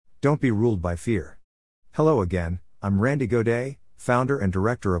Don't be ruled by fear. Hello again, I'm Randy Godet, founder and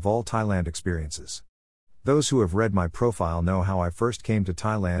director of All Thailand Experiences. Those who have read my profile know how I first came to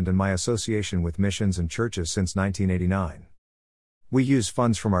Thailand and my association with missions and churches since 1989. We use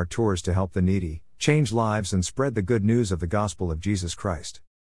funds from our tours to help the needy, change lives and spread the good news of the gospel of Jesus Christ.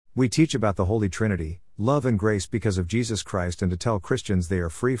 We teach about the Holy Trinity, love and grace because of Jesus Christ, and to tell Christians they are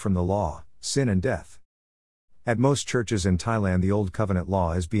free from the law, sin and death. At most churches in Thailand the Old Covenant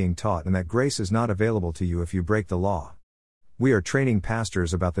law is being taught and that grace is not available to you if you break the law. We are training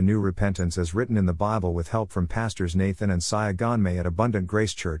pastors about the new repentance as written in the Bible with help from pastors Nathan and Saya Ganmei at Abundant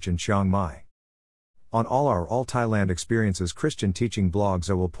Grace Church in Chiang Mai. On all our All Thailand Experiences Christian teaching blogs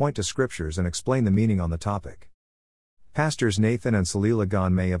I will point to scriptures and explain the meaning on the topic. Pastors Nathan and Salila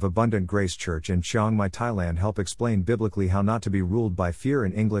Ganmei of Abundant Grace Church in Chiang Mai, Thailand help explain biblically how not to be ruled by fear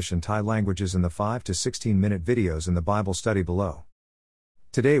in English and Thai languages in the 5 to 16-minute videos in the Bible study below.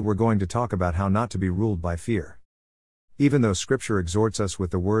 Today we're going to talk about how not to be ruled by fear. Even though Scripture exhorts us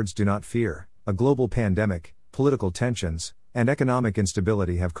with the words "do not fear," a global pandemic, political tensions, and economic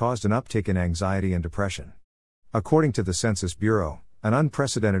instability have caused an uptick in anxiety and depression. According to the Census Bureau, an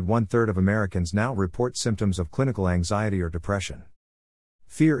unprecedented 1/3 of Americans now report symptoms of clinical anxiety or depression.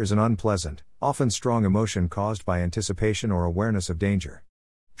 Fear is an unpleasant, often strong emotion caused by anticipation or awareness of danger.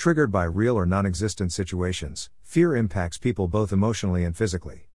 Triggered by real or non-existent situations, fear impacts people both emotionally and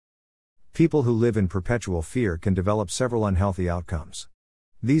physically. People who live in perpetual fear can develop several unhealthy outcomes.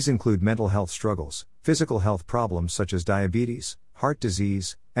 These include mental health struggles, physical health problems such as diabetes, heart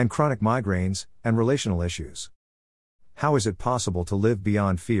disease, and chronic migraines, and relational issues. How is it possible to live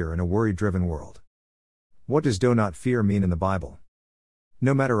beyond fear in a worry-driven world? What does "do not fear" mean in the Bible?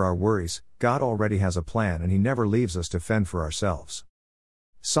 No matter our worries, God already has a plan and He never leaves us to fend for ourselves.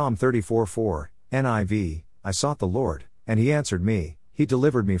 Psalm 34:4, NIV, I sought the Lord, and He answered me, He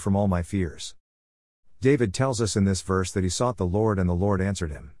delivered me from all my fears. David tells us in this verse that he sought the Lord and the Lord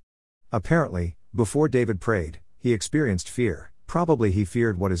answered him. Apparently, before David prayed, he experienced fear, probably he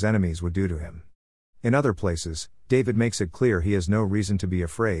feared what his enemies would do to him. In other places, David makes it clear he has no reason to be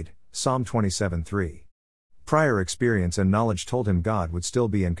afraid, Psalm 27:3. Prior experience and knowledge told him God would still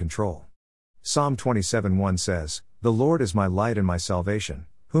be in control. Psalm 27:1 says, The Lord is my light and my salvation,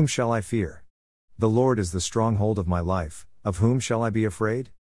 whom shall I fear? The Lord is the stronghold of my life, of whom shall I be afraid?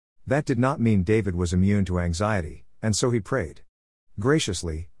 That did not mean David was immune to anxiety, and so he prayed.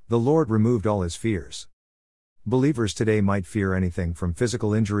 Graciously, the Lord removed all his fears. Believers today might fear anything from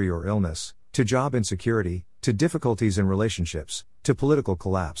physical injury or illness, to job insecurity, to difficulties in relationships, to political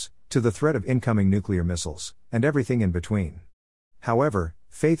collapse, to the threat of incoming nuclear missiles, and everything in between. However,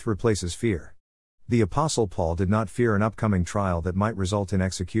 faith replaces fear. The Apostle Paul did not fear an upcoming trial that might result in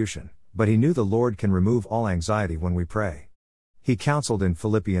execution, but he knew the Lord can remove all anxiety when we pray. He counseled in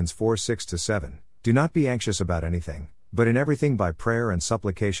Philippians 4:6-7, Do not be anxious about anything, but in everything by prayer and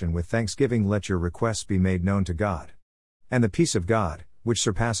supplication with thanksgiving let your requests be made known to God. And the peace of God, which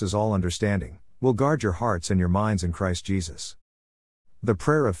surpasses all understanding, will guard your hearts and your minds in Christ Jesus. The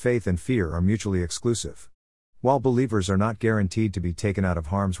prayer of faith and fear are mutually exclusive. While believers are not guaranteed to be taken out of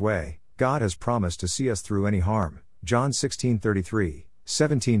harm's way, God has promised to see us through any harm, John 16:33,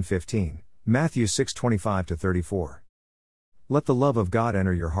 17:15, Matthew 6:25-34. Let the love of God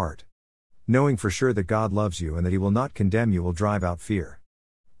enter your heart. Knowing for sure that God loves you and that He will not condemn you will drive out fear.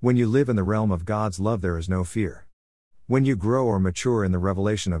 When you live in the realm of God's love there is no fear. When you grow or mature in the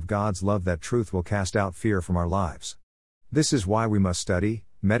revelation of God's love, that truth will cast out fear from our lives. This is why we must study,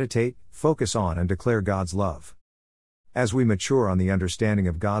 meditate, focus on and declare God's love. As we mature on the understanding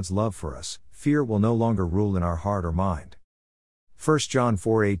of God's love for us, fear will no longer rule in our heart or mind. 1 John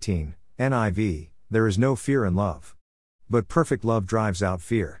 4:18, NIV, There is no fear in love. But perfect love drives out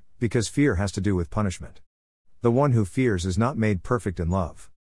fear, because fear has to do with punishment. The one who fears is not made perfect in love.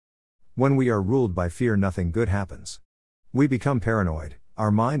 When we are ruled by fear, nothing good happens. We become paranoid,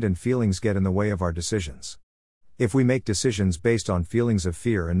 our mind and feelings get in the way of our decisions. If we make decisions based on feelings of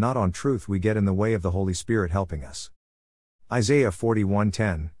fear and not on truth, we get in the way of the Holy Spirit helping us. Isaiah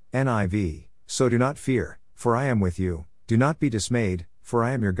 41:10, NIV, So do not fear, for I am with you, do not be dismayed, for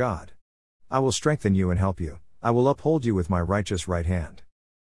I am your God. I will strengthen you and help you, I will uphold you with my righteous right hand.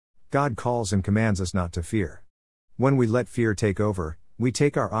 God calls and commands us not to fear. When we let fear take over, we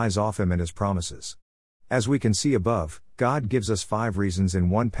take our eyes off Him and His promises. As we can see above, God gives us 5 reasons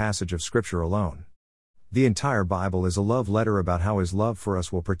in one passage of Scripture alone. The entire Bible is a love letter about how His love for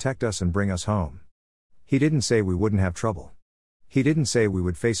us will protect us and bring us home. He didn't say we wouldn't have trouble. He didn't say we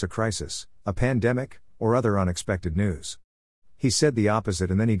would face a crisis, a pandemic, or other unexpected news. He said the opposite,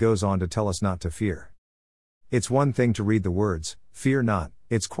 and then He goes on to tell us not to fear. It's one thing to read the words, fear not,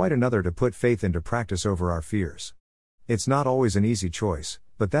 It's quite another to put faith into practice over our fears. It's not always an easy choice,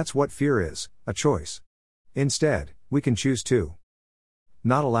 but that's what fear is, a choice. Instead, we can choose to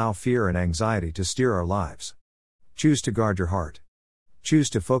not allow fear and anxiety to steer our lives. Choose to guard your heart. Choose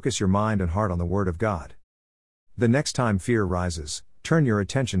to focus your mind and heart on the Word of God. The next time fear rises, turn your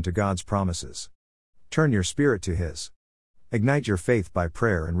attention to God's promises. Turn your spirit to His. Ignite your faith by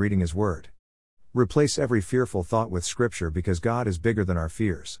prayer and reading His Word. Replace every fearful thought with Scripture because God is bigger than our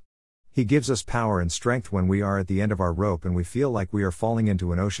fears. He gives us power and strength when we are at the end of our rope and we feel like we are falling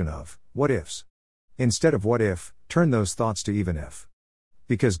into an ocean of what ifs. Instead of what if, turn those thoughts to even if.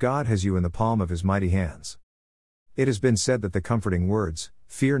 Because God has you in the palm of His mighty hands. It has been said that the comforting words,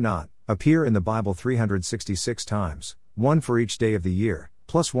 "Fear not," appear in the Bible 366 times, one for each day of the year,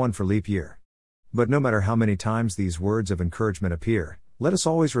 plus one for leap year. But no matter how many times these words of encouragement appear, let us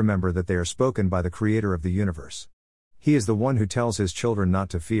always remember that they are spoken by the Creator of the universe. He is the one who tells His children not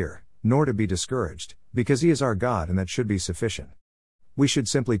to fear, nor to be discouraged, because He is our God and that should be sufficient. We should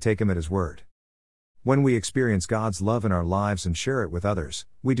simply take Him at His word. When we experience God's love in our lives and share it with others,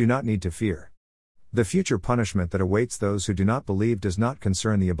 we do not need to fear. The future punishment that awaits those who do not believe does not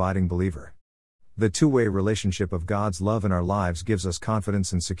concern the abiding believer. The two-way relationship of God's love in our lives gives us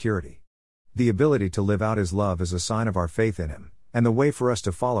confidence and security. The ability to live out His love is a sign of our faith in Him, and the way for us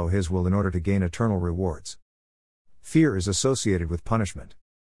to follow His will in order to gain eternal rewards. Fear is associated with punishment.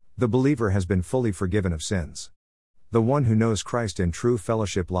 The believer has been fully forgiven of sins. The one who knows Christ in true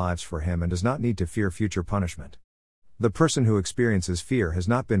fellowship lives for Him and does not need to fear future punishment. The person who experiences fear has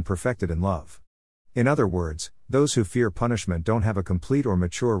not been perfected in love. In other words, those who fear punishment don't have a complete or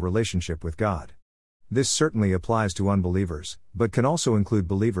mature relationship with God. This certainly applies to unbelievers, but can also include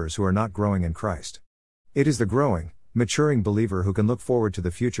believers who are not growing in Christ. It is the growing, maturing believer who can look forward to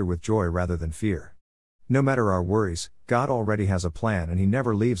the future with joy rather than fear. No matter our worries, God already has a plan and He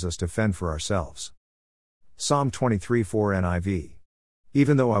never leaves us to fend for ourselves. Psalm 23:4 NIV.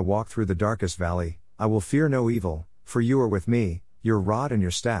 Even though I walk through the darkest valley, I will fear no evil, for you are with me, your rod and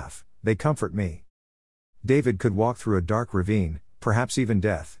your staff, they comfort me. David could walk through a dark ravine, perhaps even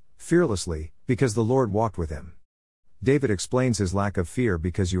death, fearlessly, because the Lord walked with him. David explains his lack of fear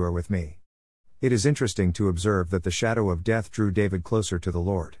because you are with me. It is interesting to observe that the shadow of death drew David closer to the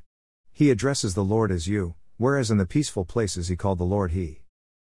Lord. He addresses the Lord as you, whereas in the peaceful places he called the Lord He.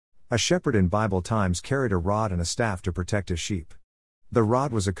 A shepherd in Bible times carried a rod and a staff to protect his sheep. The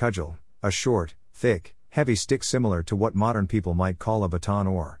rod was a cudgel, a short, thick, heavy stick similar to what modern people might call a baton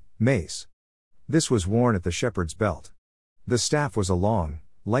or mace. This was worn at the shepherd's belt. The staff was a long,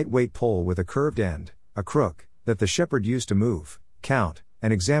 lightweight pole with a curved end, a crook, that the shepherd used to move, count,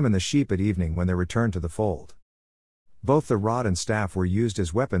 and examine the sheep at evening when they returned to the fold. Both the rod and staff were used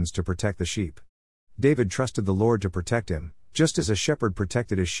as weapons to protect the sheep. David trusted the Lord to protect him, just as a shepherd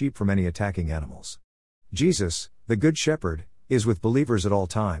protected his sheep from any attacking animals. Jesus, the Good Shepherd, is with believers at all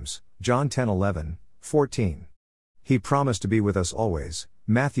times, John 10:11, 14. He promised to be with us always,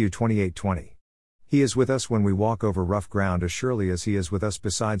 Matthew 28:20. He is with us when we walk over rough ground as surely as He is with us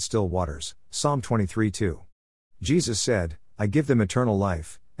beside still waters, Psalm 23:2. Jesus said, I give them eternal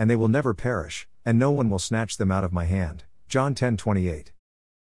life, and they will never perish, and no one will snatch them out of my hand, John 10:28.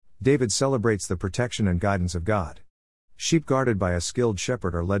 David celebrates the protection and guidance of God. Sheep guarded by a skilled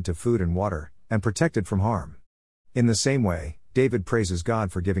shepherd are led to food and water, and protected from harm. In the same way, David praises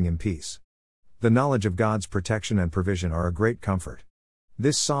God for giving him peace. The knowledge of God's protection and provision are a great comfort.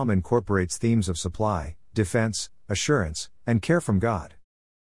 This psalm incorporates themes of supply, defense, assurance, and care from God.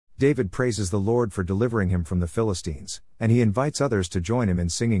 David praises the Lord for delivering him from the Philistines, and he invites others to join him in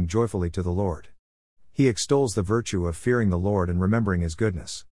singing joyfully to the Lord. He extols the virtue of fearing the Lord and remembering His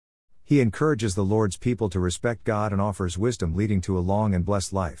goodness. He encourages the Lord's people to respect God and offers wisdom leading to a long and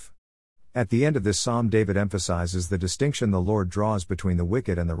blessed life. At the end of this psalm, David emphasizes the distinction the Lord draws between the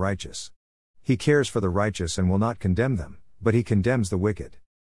wicked and the righteous. He cares for the righteous and will not condemn them, but He condemns the wicked.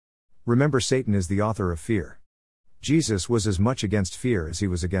 Remember, Satan is the author of fear. Jesus was as much against fear as He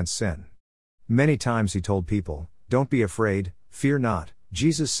was against sin. Many times He told people, don't be afraid, fear not.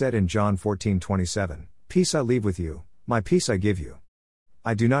 Jesus said in John 14:27, Peace I leave with you, my peace I give you.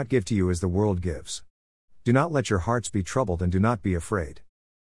 I do not give to you as the world gives. Do not let your hearts be troubled and do not be afraid.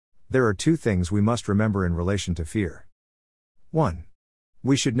 There are two things we must remember in relation to fear. 1.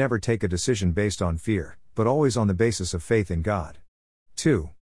 We should never take a decision based on fear, but always on the basis of faith in God. 2.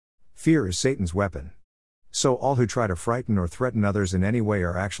 Fear is Satan's weapon. So all who try to frighten or threaten others in any way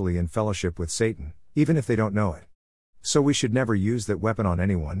are actually in fellowship with Satan, even if they don't know it. So we should never use that weapon on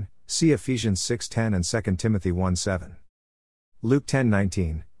anyone, see Ephesians 6:10 and 2 Timothy 1:7. Luke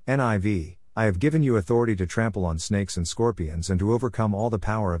 10:19, NIV, I have given you authority to trample on snakes and scorpions and to overcome all the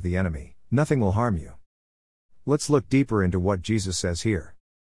power of the enemy. Nothing will harm you. Let's look deeper into what Jesus says here.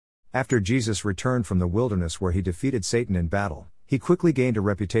 After Jesus returned from the wilderness where he defeated Satan in battle, he quickly gained a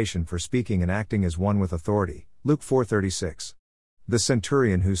reputation for speaking and acting as one with authority. Luke 4:36. The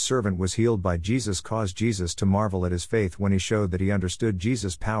centurion whose servant was healed by Jesus caused Jesus to marvel at his faith when he showed that he understood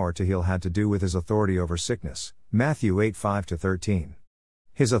Jesus' power to heal had to do with his authority over sickness. Matthew 8:5-13.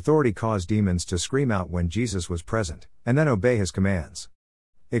 His authority caused demons to scream out when Jesus was present, and then obey his commands.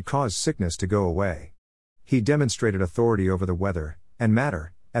 It caused sickness to go away. He demonstrated authority over the weather and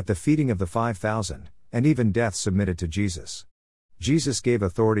matter at the feeding of the 5,000, and even death submitted to Jesus. Jesus gave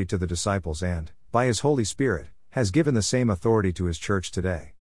authority to the disciples and, by his Holy Spirit, has given the same authority to his church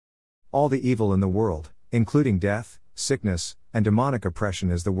today. All the evil in the world, including death, sickness, and demonic oppression,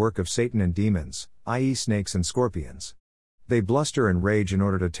 is the work of Satan and demons, i.e. snakes and scorpions. They bluster and rage in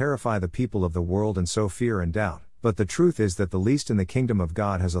order to terrify the people of the world and sow fear and doubt, but the truth is that the least in the kingdom of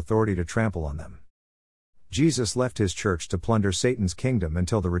God has authority to trample on them. Jesus left his church to plunder Satan's kingdom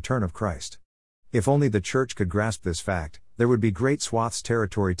until the return of Christ. If only the church could grasp this fact, there would be great swaths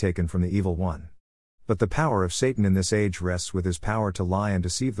territory taken from the evil one. But the power of Satan in this age rests with his power to lie and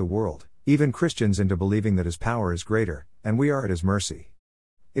deceive the world, even Christians, into believing that his power is greater, and we are at his mercy.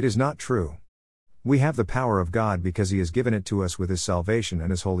 It is not true. We have the power of God because he has given it to us with his salvation and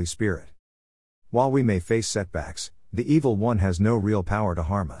his Holy Spirit. While we may face setbacks, the evil one has no real power to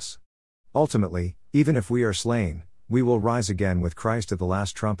harm us. Ultimately, even if we are slain, we will rise again with Christ at the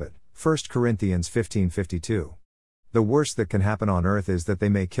last trumpet. 1 Corinthians 15:52. The worst that can happen on earth is that they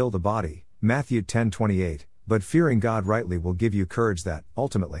may kill the body, Matthew 10:28, but fearing God rightly will give you courage that,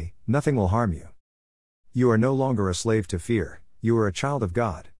 ultimately, nothing will harm you. You are no longer a slave to fear, you are a child of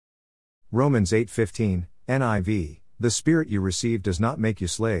God. Romans 8:15, NIV, the Spirit you received does not make you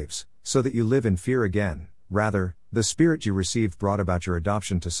slaves, so that you live in fear again, rather, the Spirit you received brought about your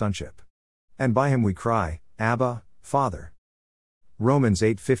adoption to sonship. And by him we cry, Abba, Father. Romans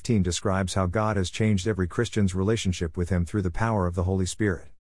 8:15 describes how God has changed every Christian's relationship with him through the power of the Holy Spirit.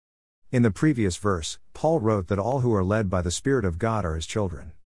 In the previous verse, Paul wrote that all who are led by the Spirit of God are his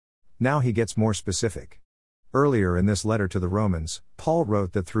children. Now he gets more specific. Earlier in this letter to the Romans, Paul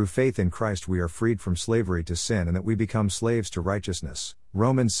wrote that through faith in Christ we are freed from slavery to sin and that we become slaves to righteousness,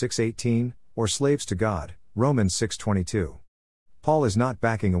 Romans 6:18, or slaves to God, Romans 6:22. Paul is not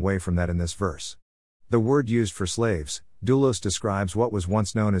backing away from that in this verse. The word used for slaves, doulos, describes what was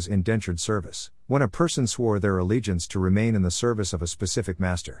once known as indentured service, when a person swore their allegiance to remain in the service of a specific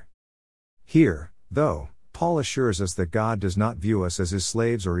master. Here, though, Paul assures us that God does not view us as his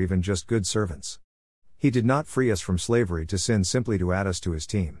slaves or even just good servants. He did not free us from slavery to sin simply to add us to his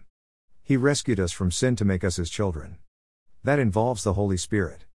team. He rescued us from sin to make us his children. That involves the Holy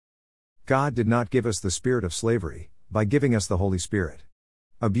Spirit. God did not give us the spirit of slavery by giving us the Holy Spirit.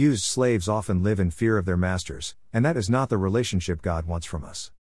 Abused slaves often live in fear of their masters, and that is not the relationship God wants from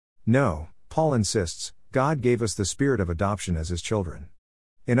us. No, Paul insists, God gave us the spirit of adoption as his children.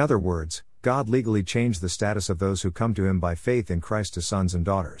 In other words, God legally changed the status of those who come to him by faith in Christ to sons and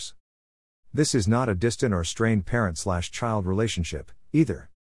daughters. This is not a distant or strained parent/child relationship, either.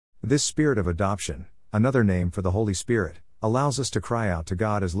 This spirit of adoption, another name for the Holy Spirit, allows us to cry out to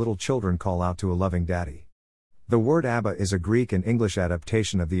God as little children call out to a loving daddy. The word Abba is a Greek and English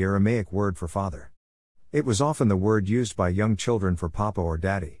adaptation of the Aramaic word for father. It was often the word used by young children for papa or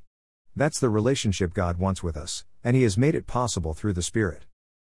daddy. That's the relationship God wants with us, and he has made it possible through the Spirit.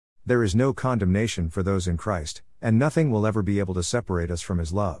 There is no condemnation for those in Christ, and nothing will ever be able to separate us from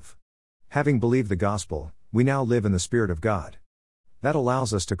his love. Having believed the gospel, we now live in the Spirit of God. That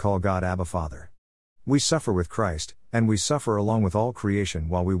allows us to call God Abba Father. We suffer with Christ, and we suffer along with all creation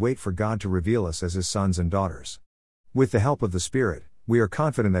while we wait for God to reveal us as his sons and daughters. With the help of the Spirit, we are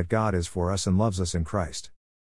confident that God is for us and loves us in Christ.